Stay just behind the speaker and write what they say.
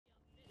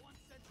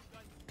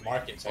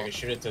mark it so I can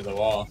shoot it to the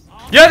wall.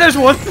 Yeah, there's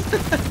one!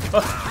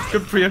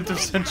 Good preemptive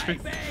sentry.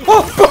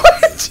 Oh,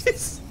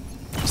 jeez!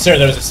 Sir,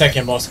 there was a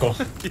second Moscow.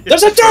 Yeah.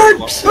 There's a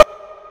third!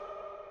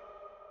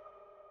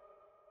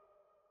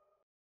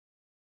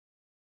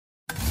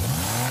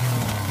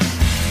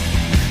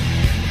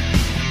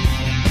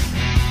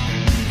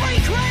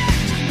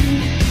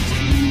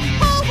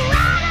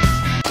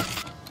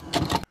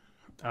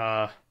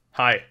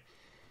 Hi.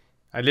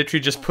 I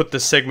literally just put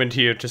this segment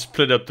here to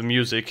split up the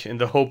music in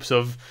the hopes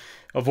of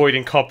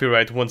avoiding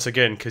copyright once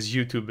again, because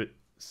YouTube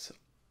is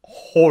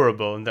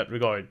horrible in that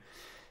regard.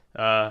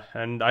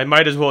 And I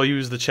might as well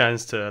use the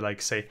chance to, like,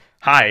 say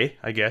hi,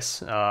 I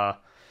guess. I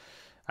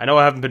know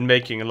I haven't been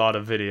making a lot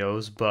of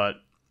videos, but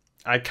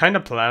I kind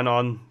of plan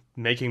on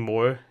making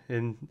more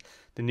in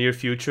the near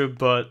future,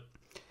 but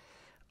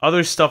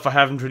other stuff I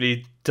haven't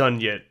really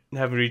done yet,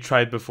 haven't really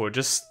tried before,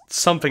 just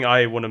something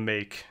I want to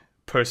make,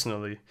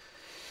 personally.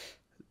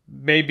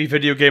 Maybe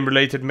video game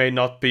related, may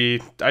not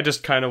be. I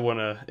just kind of want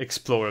to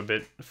explore a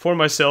bit for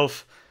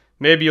myself.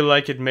 Maybe you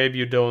like it, maybe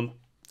you don't.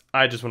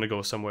 I just want to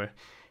go somewhere.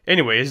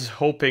 Anyways,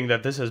 hoping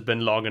that this has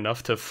been long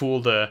enough to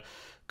fool the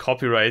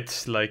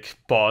copyright, like,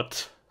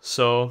 bot.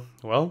 So,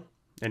 well,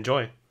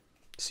 enjoy.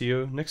 See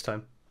you next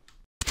time.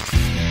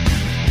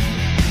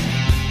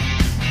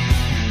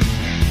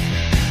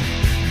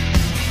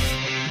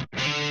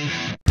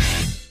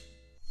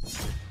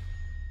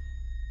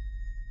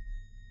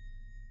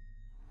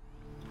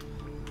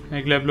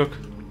 Hey Gleb, look.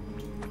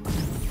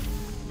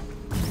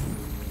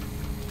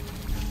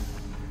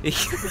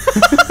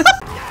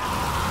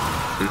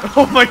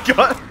 Oh my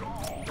god!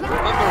 Remember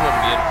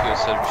when me and Pio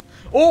said...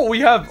 Oh,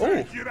 we have...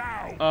 Oh!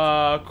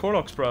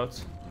 Corlock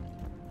sprouts.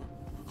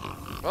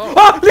 Oh!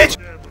 Ah! Lich!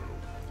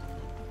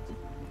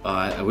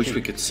 I wish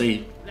we could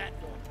see.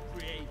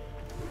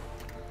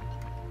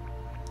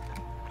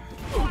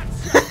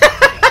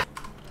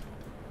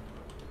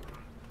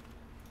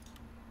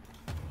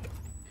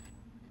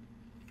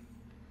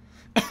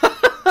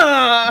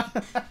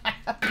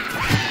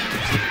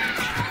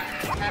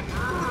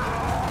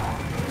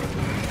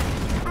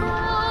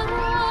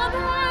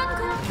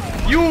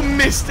 You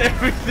missed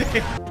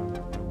everything!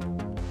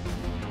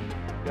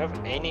 You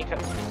have any...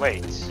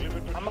 Wait.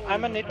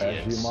 I'm an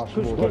idiot.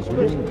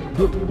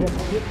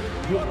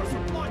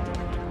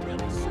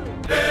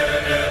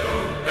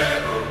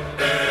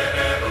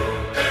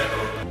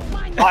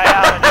 I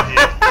am an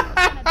idiot.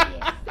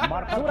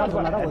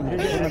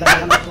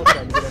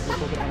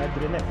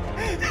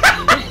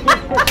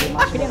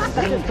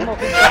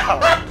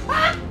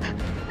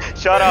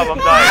 Shut up, I'm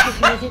dying.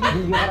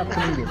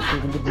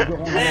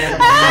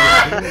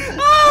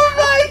 Oh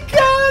my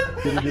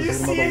god! You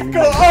see it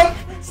go up,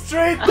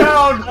 straight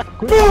down,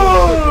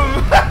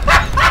 boom!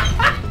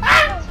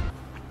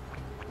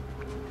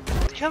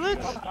 Kill it?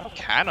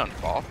 Cannon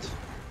bot?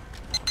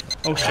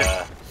 Oh shit.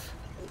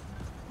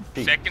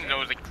 Second, that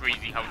was like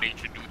crazy how they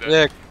should do that.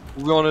 Yeah,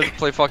 we wanted to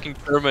play fucking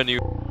per menu.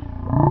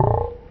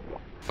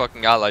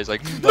 Fucking allies,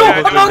 like... Use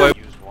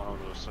one of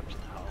those fucking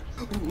houses.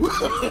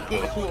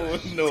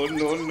 No.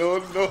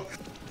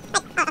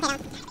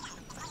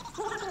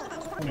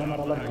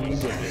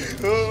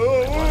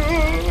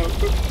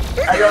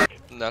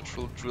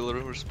 Natural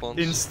driller response.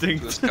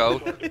 Instinct. To a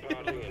scout.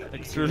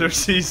 Driller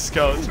sees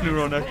scout,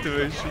 neuron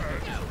activation.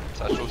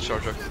 Natural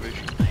charge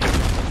activation.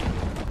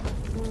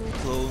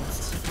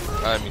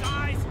 I mean,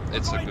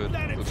 it's a good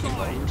looking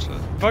number, so...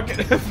 Fuck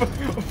it.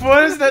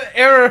 What is that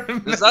error?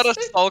 Is that a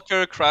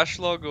stalker crash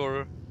log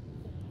or...?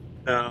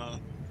 No.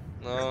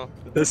 No.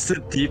 That's the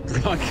deep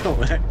rock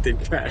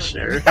galactic crash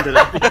error that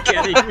I've been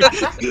getting.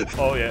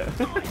 Oh yeah.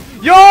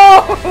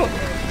 Yo!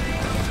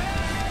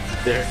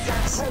 There it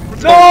is.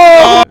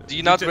 No! Do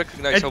you not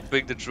recognize how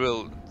big the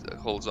drill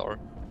holes are?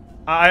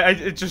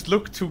 It just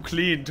looked too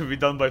clean to be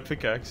done by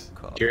pickaxe.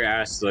 Your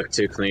ass looked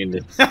too clean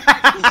to...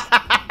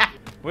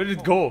 Where did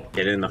it go?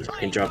 Get in the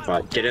fucking drop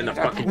pod. Get in the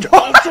fucking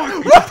drop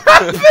What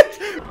happened?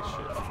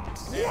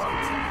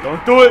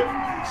 Don't do it!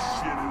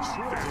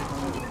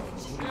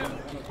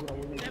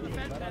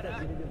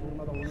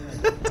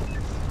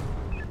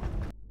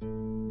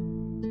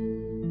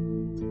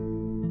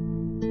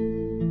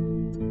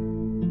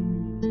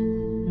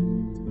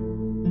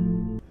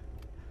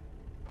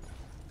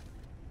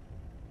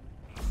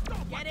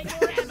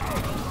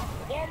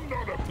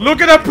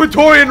 Look at that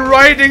Praetorian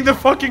riding the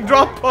fucking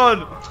drop pod!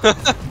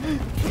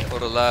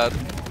 What a lad.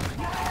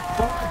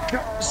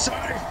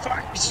 Sorry,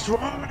 fucking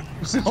strong.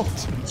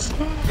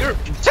 You're a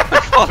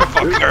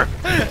motherfucker!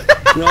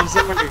 No, I'm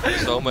sorry.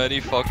 So many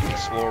fucking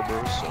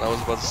swarmers, and I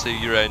was about to say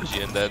your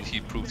NG, and then he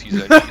proved he's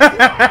NG.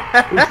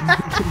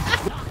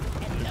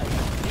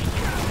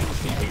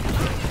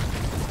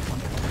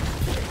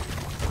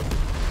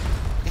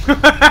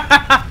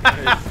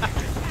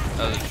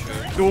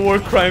 Don't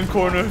work, crime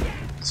corner.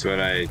 That's what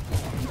I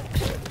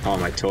call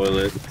my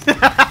toilet.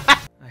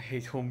 I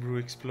hate homebrew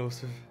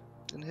explosive.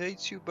 And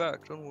hates you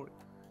back, don't worry.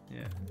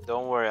 Yeah.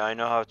 Don't worry, I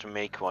know how to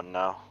make one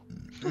now.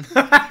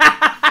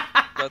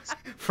 That's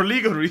For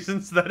legal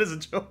reasons, that is a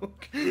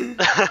joke.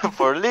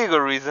 For legal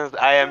reasons,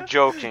 I am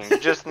joking. You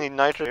just need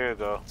nitro. Here you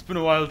go. It's been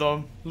a while,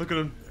 Dom. Look at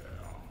him.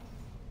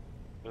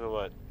 Look at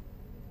what?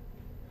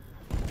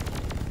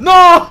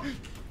 No!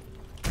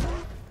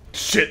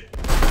 Shit.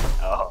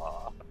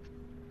 Oh.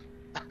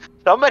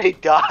 Somebody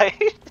died.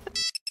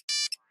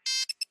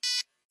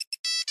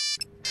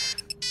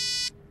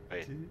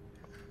 Wait.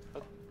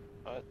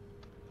 What?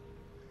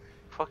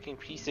 Fucking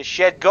piece of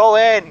shit. Go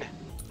in.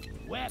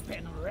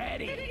 Weapon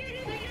ready.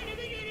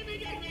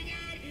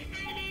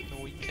 no,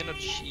 we cannot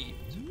cheat.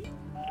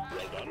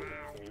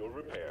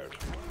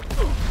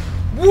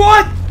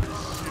 What?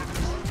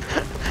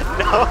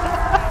 No.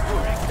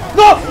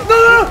 No!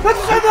 No!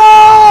 That's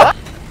no!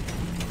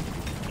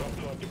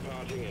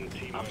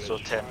 I'm so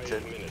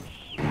tempted.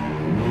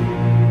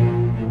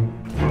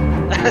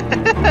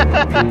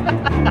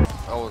 That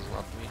was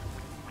not me.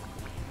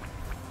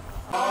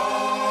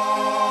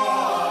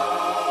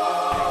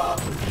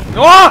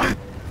 Oh!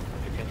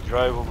 You can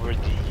drive over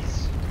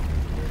these.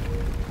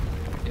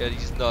 Yeah,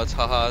 these nuts,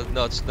 haha,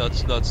 nuts,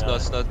 nuts, nuts,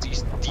 nuts,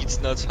 nuts,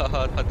 these nuts,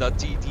 haha, nut,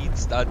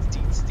 deeds, nuts,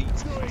 deeds,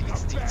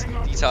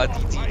 ha,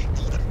 deeds,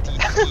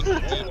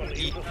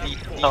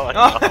 No,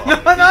 No!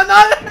 No! No! No!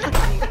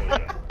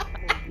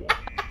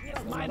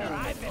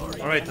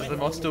 Alright, does the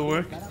mod still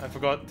work? I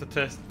forgot to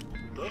test.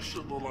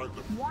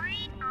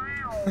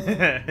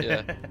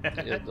 Yeah,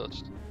 it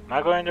does. Am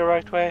I going the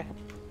right way?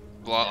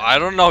 Well, I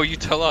don't know, you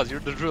tell us,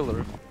 you're the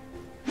driller.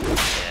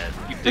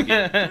 Keep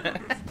digging.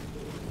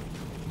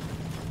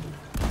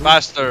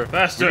 Faster!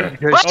 Faster!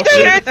 What? Oh,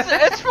 shit.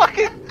 It's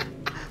fucking.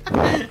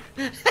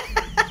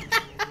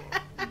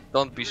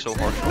 Don't be so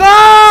hard.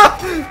 No!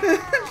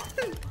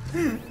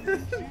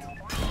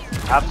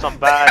 Have some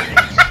bad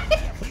news.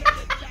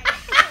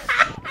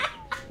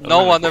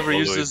 No one ever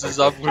uses this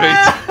upgrade.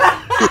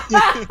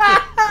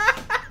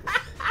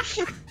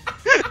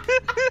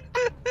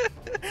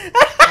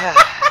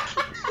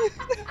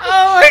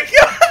 Oh my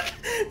god!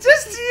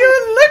 Just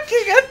you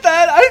looking at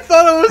that, I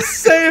thought I was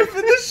safe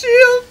in the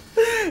shield!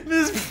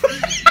 This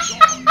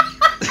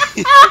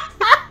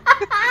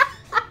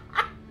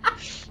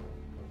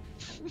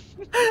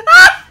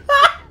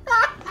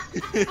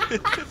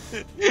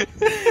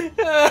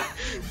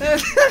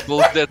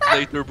We'll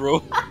detonator,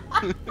 bro.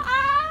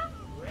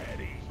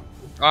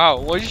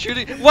 Ow, why are you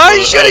shooting? Why are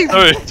you shooting?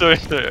 Sorry,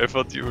 I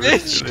thought you were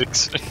Bitch.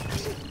 Felix.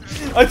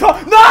 I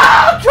thought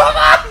no!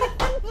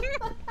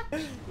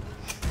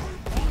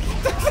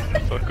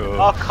 Fuck Oh,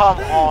 off. come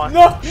on. Come on!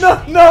 No!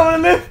 No! No!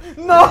 Live!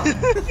 No!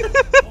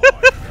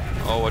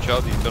 Oh, watch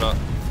out, he's gonna...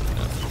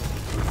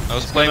 I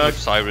was playing with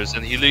Cyrus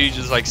and he literally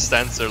just like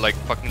stands there like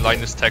fucking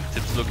Linus Tech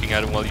Tips looking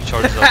at him while he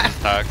charges up his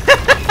attack.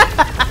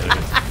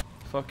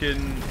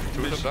 Fucking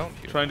Threw them down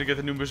here. trying to get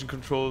the new mission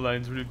control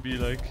lines would be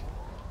like.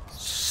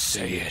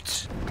 Say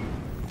it.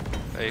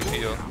 Hey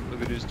Theo,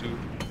 look at this dude.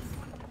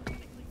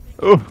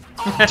 Oh!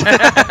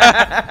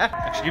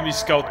 Actually, give me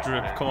scout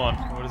drip. Come on.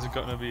 What is it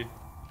gonna be?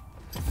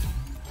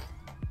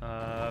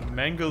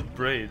 Mangled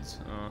braids.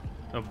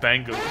 No,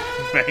 bangled.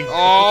 Bangled.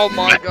 Oh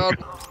my god.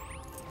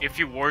 If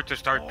you were to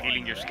start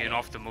peeling your skin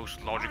off, the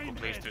most logical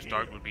place to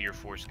start would be your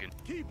foreskin.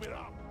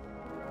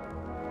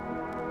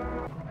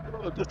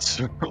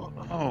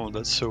 Oh,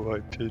 that's so high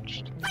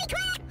pitched.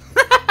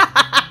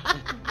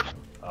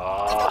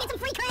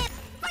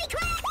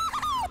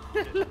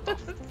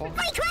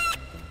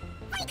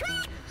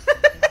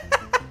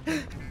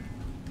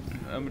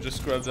 I'm gonna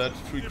just grab that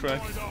free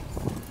crack.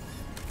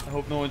 I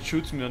hope no one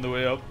shoots me on the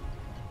way up.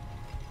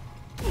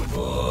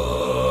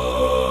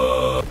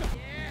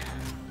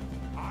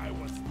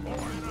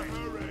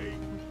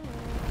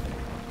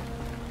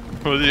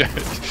 Well, yeah,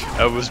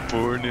 I was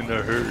born in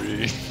a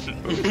hurry.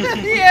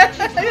 Yeah,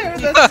 I heard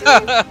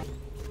that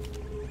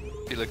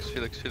too.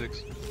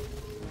 Felix.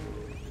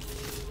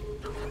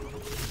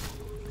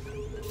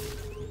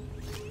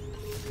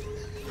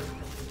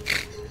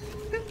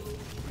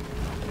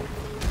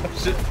 Oh,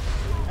 shit.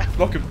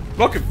 Block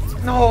him!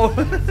 No!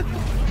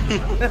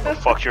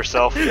 Fuck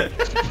yourself.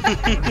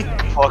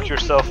 Fuck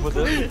yourself with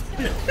it.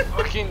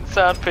 Fucking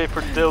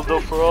sandpaper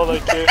dildo for all I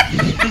care.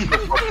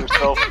 Fuck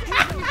yourself.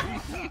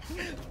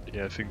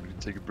 Yeah, I think we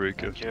take a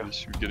break after you.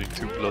 this. We're getting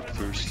too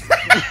bloodthirsty.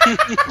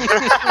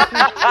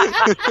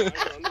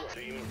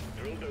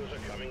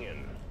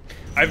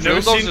 I've never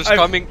Dildos seen. is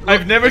coming.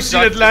 I've never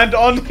seen it Exactly. land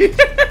on here.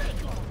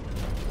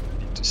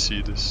 Need to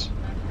see this.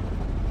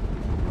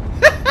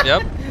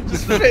 Yep.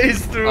 Just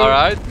phase through.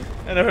 Alright.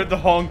 And I heard the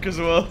honk as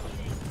well.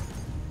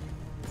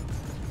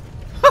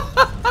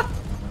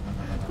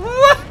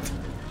 What?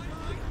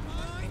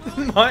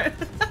 My.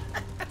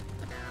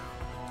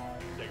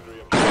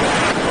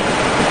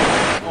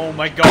 Oh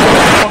my god, what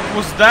the fuck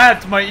was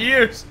that? My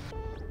ears!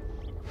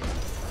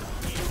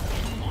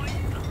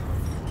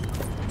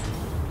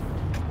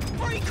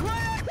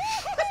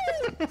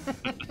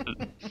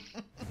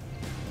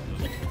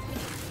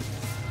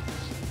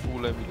 Ooh,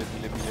 let me.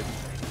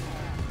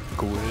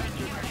 Go ahead.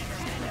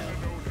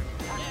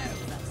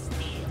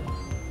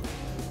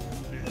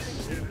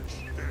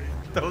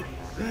 Don't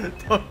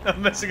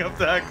I'm messing up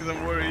the hack because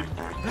I'm worried.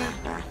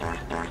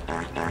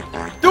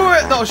 Do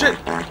it! No, shit!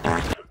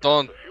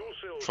 Don't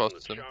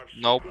trust him.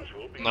 Nope.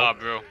 Nah,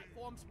 bro. Do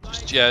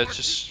that.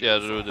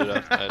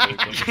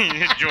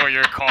 Enjoy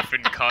your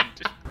coffin,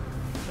 cunt.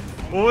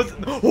 What was...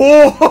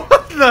 Oh!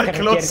 That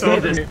close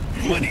one. Another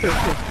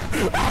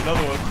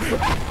one.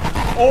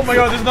 Oh my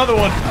god, there's another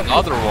one!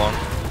 Another one?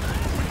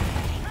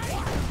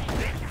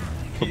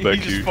 Come back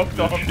He just here. fucked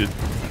Oh, off. shit.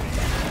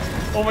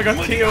 Oh my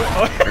god, Theo!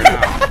 Oh.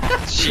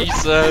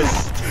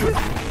 Jesus!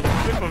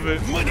 Flip of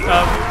it. Oh my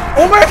god!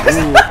 Oh my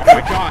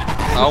god.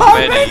 How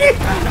many?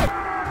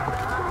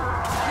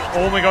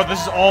 Oh my god, this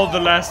is all the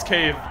last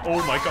cave.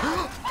 Oh my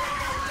god.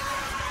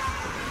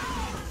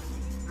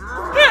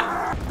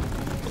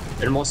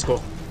 In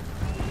Moscow.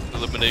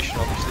 Elimination,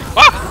 obviously.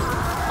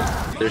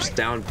 There's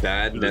down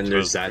bad, then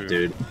there's that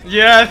dude.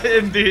 Yeah,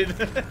 indeed.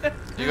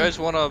 You guys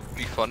wanna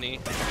be funny?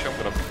 Actually, I'm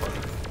gonna be funny.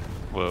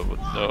 Well,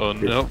 no,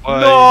 no,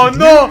 why? No,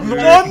 no!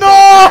 Oh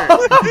no!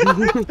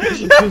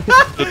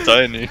 The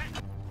tiny.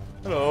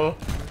 Hello.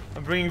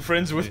 I'm bringing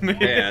friends with me.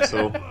 Hey,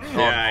 asshole.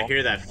 Yeah, I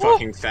hear that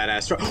fucking fat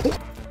ass.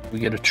 We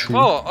get a tree.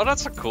 Oh,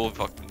 that's a cool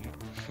fucking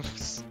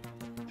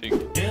thing.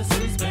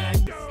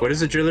 What does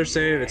the driller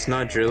say? If it's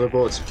not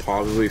drillable, it's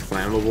probably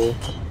flammable.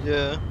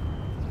 Yeah.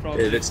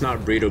 If it's not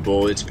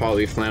breedable, it's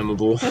probably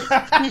flammable.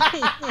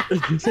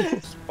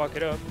 Fuck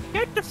it up.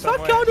 Get the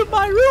fuck out of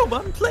my room!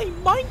 I'm playing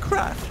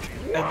Minecraft!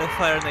 And the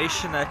Fire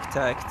Nation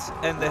attacked,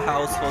 and the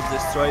house was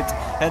destroyed,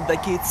 and the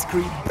kids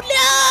screamed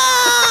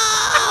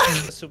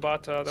BLAAAAH!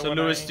 Subata, So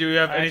Lewis, do you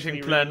have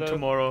anything planned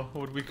tomorrow?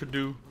 What we could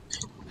do?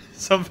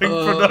 Something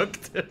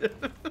productive.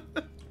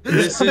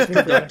 This is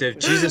productive.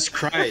 Jesus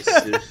Christ.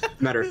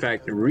 Matter of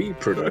fact,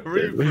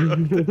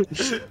 reproductive.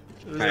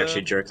 I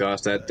actually jerked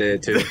off that day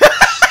too.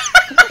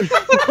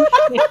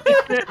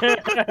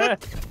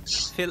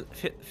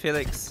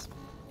 Felix.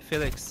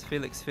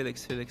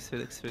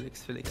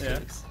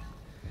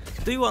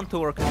 Do you want to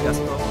work at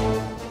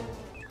Gazprom?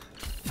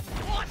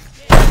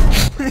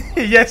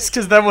 Yes,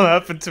 because that will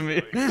happen to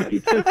me.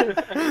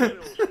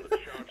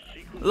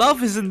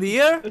 Love is in the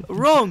air?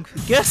 Wrong!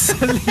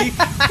 Gasoline!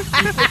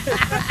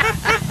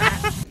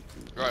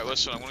 Right,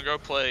 listen, I'm gonna go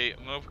play.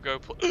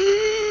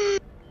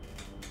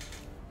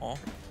 Oh.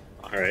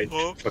 Alright,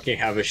 fucking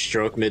have a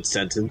stroke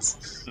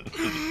mid-sentence.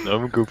 Now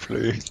I'm gonna go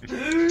play.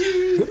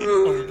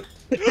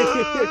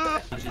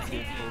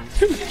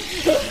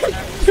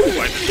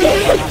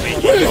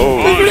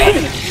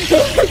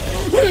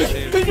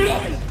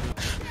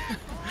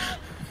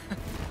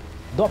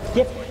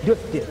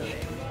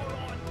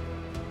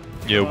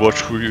 Yeah,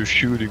 watch where you're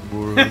shooting,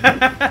 Moron.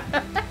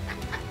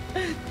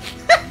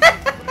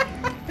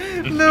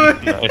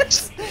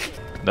 Nice.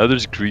 Now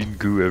there's green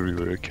goo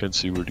everywhere. I can't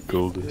see where the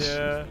gold is.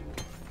 Yeah.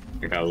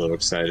 I got a little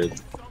excited.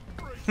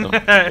 Oh,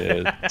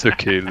 yeah, it's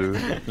okay, Lou.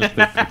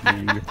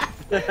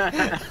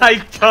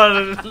 I got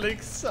a little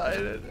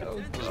excited.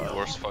 Oh, That's the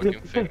worst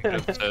fucking thing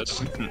I've said.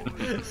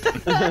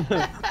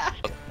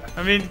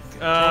 I mean,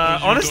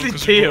 honestly,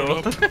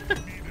 Theo.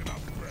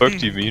 What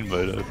do you mean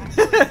by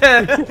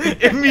that?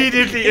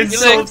 Immediately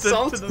insulted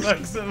to the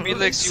maximum.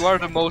 Felix, you are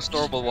the most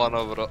normal one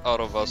out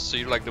of us, so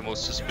you're like the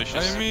most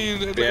suspicious. I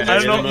mean, Yeah, I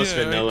you're know. the most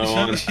vanilla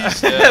one.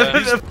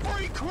 Yeah.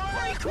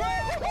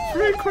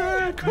 Free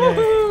crack!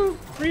 Woohoo!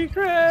 Free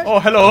crack! Oh,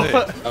 hello!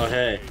 Hey. Oh,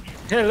 hey.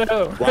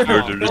 Hello. Wow.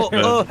 Murderous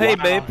man. Oh, hey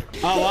babe.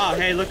 Oh, wow,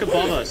 hey, look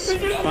above us.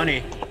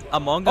 Funny.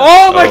 Among Us.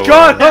 Oh my Oh,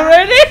 god,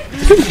 already?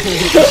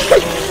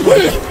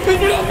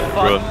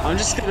 Run. I'm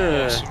just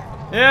gonna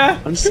Yeah.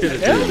 do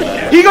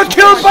that. He got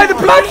killed by the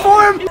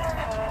platform! Oh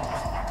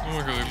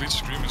my god, at least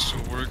screaming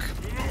still work.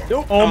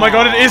 Oh my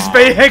god, it is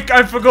Bayhek!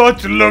 I forgot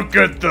to look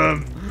at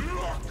them!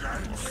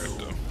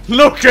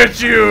 Look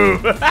at you!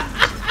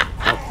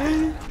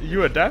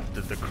 You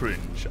adapted the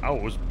cringe. I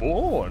was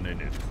born in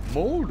it,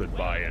 molded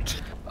by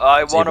it.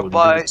 I wanna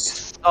buy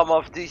some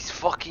of these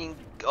fucking.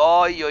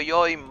 Oi, oi,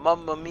 oi,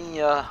 mamma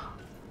mia.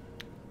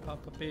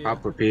 Papa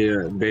P,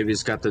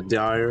 baby's got the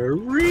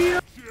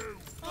diarrhea.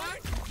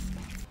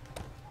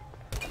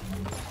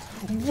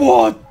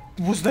 What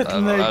was that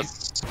leg?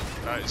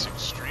 That is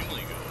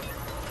extremely good.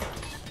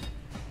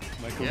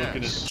 Michael, Yes. look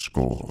at it.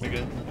 Score.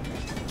 Again.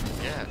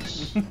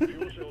 Yes.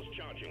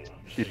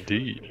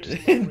 Indeed.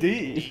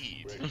 Indeed.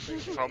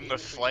 From the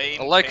flame.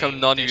 I like how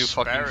none of you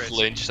fucking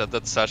flinched at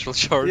that satchel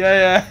charge.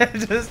 Yeah,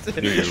 just.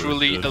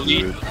 Truly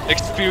elite,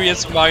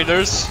 experienced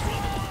miners.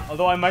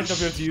 Although I might not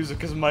be able to use it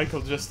because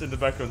Michael just in the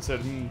background said,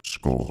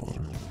 Score.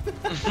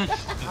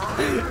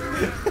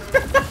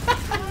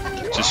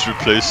 Just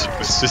replace it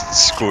with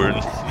scorn.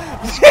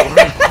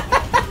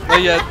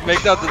 But yeah,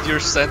 make that your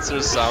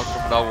sensor sound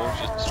from now on.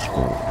 Just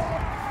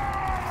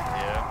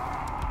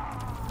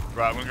Yeah.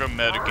 Right, I'm gonna go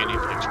meta guinea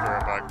pigs for a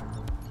back.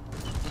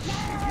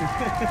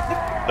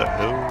 The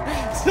hell?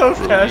 so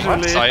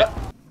casually. I,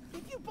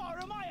 If you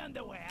borrow my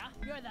underwear,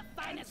 you're the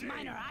finest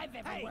miner I've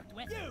ever worked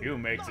with. You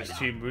make this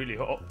team really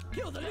hot.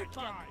 Kill the loot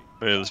bug.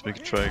 Yeah, let's make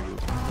a triangle.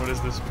 What is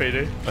this,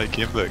 payday? I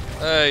came back.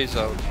 hey, he's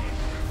out.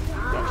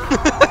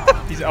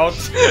 He's out.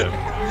 Yeah.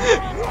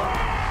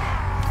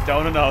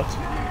 Down and out.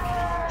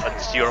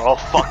 cunts. You're all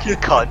fucking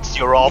cunts.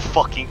 You're all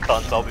fucking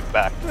cunts. I'll be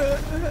back.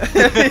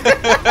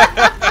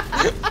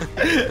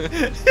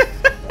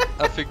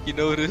 I think you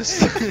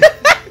noticed.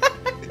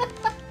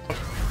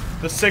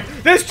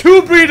 There's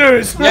 2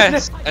 breeders!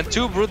 Yes, and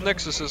 2 brood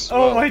nexuses as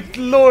well. Oh my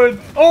lord!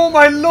 Oh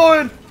my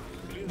lord!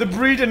 The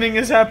breeding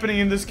is happening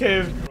in this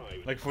cave.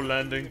 Like for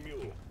landing.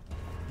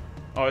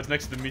 Oh, it's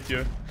next to the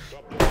meteor.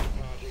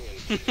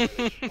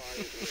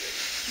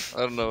 I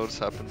don't know what's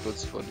happened, but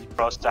it's funny.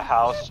 Across the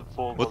house,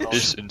 full. What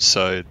is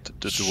inside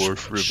the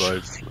dwarf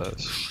revived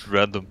flask?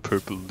 Random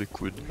purple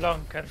liquid.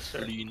 Lung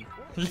cancer. Lean.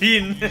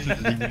 Lean.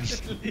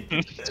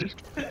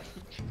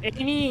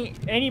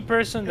 Any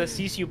person that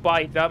sees you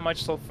buy that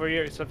much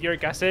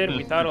sulfuric acid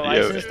without a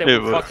license, they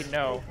will fucking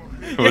know.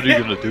 What are you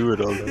gonna do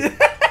with all that?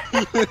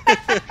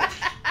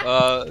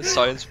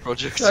 Science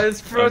project.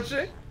 Science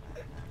project?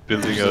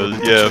 Building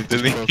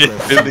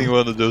building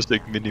one of those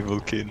like mini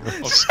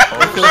volcanoes.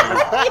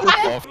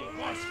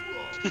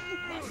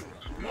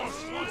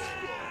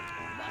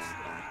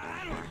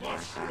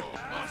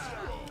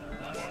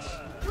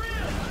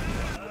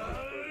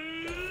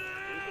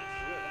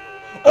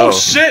 Oh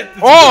shit!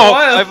 It's Oh!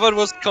 I thought it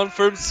was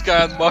confirmed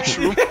scan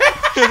mushroom.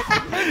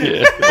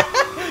 Yeah.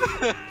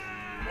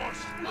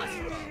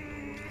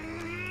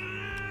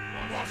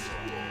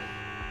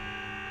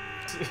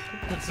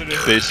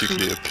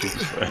 Basically a pig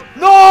fight.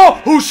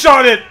 No! Who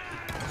shot it?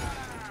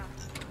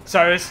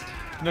 Cyrus,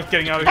 not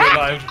getting out of here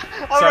alive.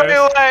 I'm running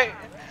away!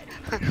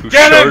 Who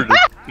Get shot him!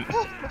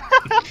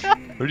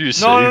 it? What do you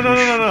say?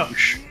 No.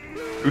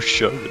 Who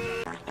shot it?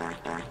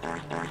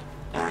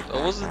 I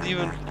wasn't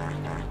even.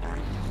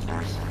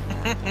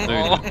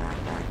 No,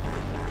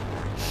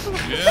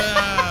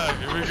 Yeah,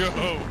 here we go.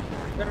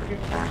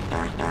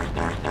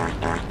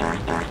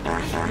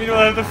 Meanwhile,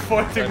 I have the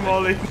fighting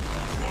Molly.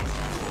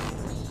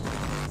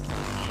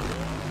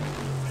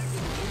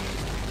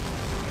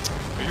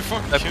 Are you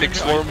fucking Epic kidding me?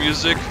 swarm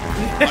music.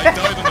 I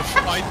died on the.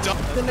 I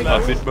died.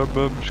 I'm in my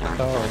mom's car.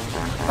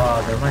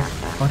 Oh, they're my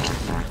fucking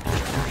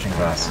prescription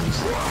glasses.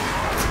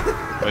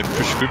 My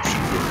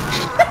prescription books.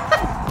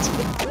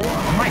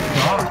 Oh my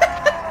god!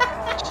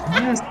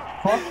 Jesus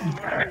fucking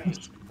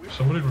Christ.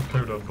 Somebody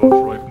repair that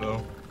bot right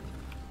now.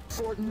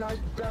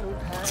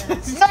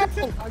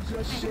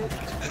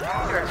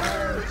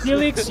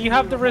 Felix, you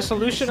have the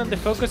resolution and the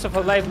focus of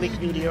a live leak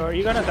video. Are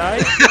you gonna die?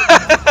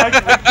 I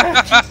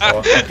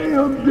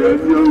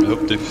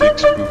hope they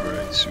fix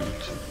Boomerang soon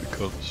so it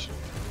becomes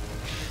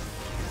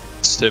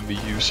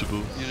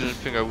semi-usable. You didn't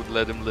think I would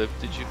let him live,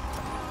 did you?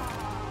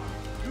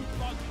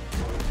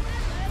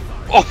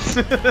 Oh!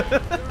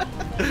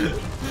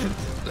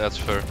 That's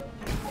fair.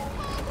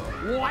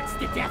 What's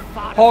the death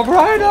thought? Hog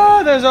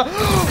Rider! There's a.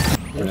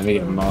 Let me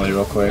get Molly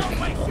real quick.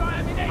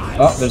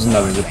 Oh, there's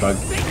another good bug.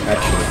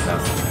 Actually, no.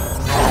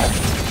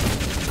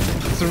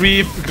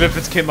 3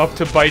 Griffiths came up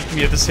to bite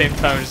me at the same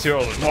time as you're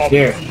all no.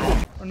 Here.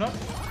 Or not?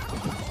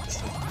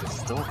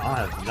 Still,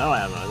 I have no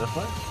ammo. The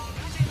fuck?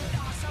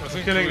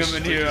 I'm killing them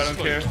in here, I don't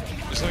care.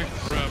 It's like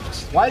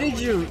prepped. Why did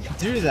you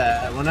do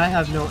that when I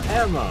have no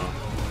ammo?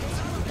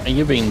 And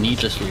you're being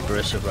needlessly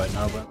aggressive right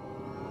now, bro.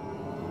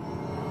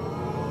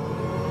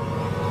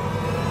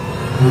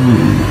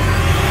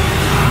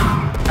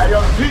 I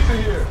got a pizza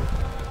here!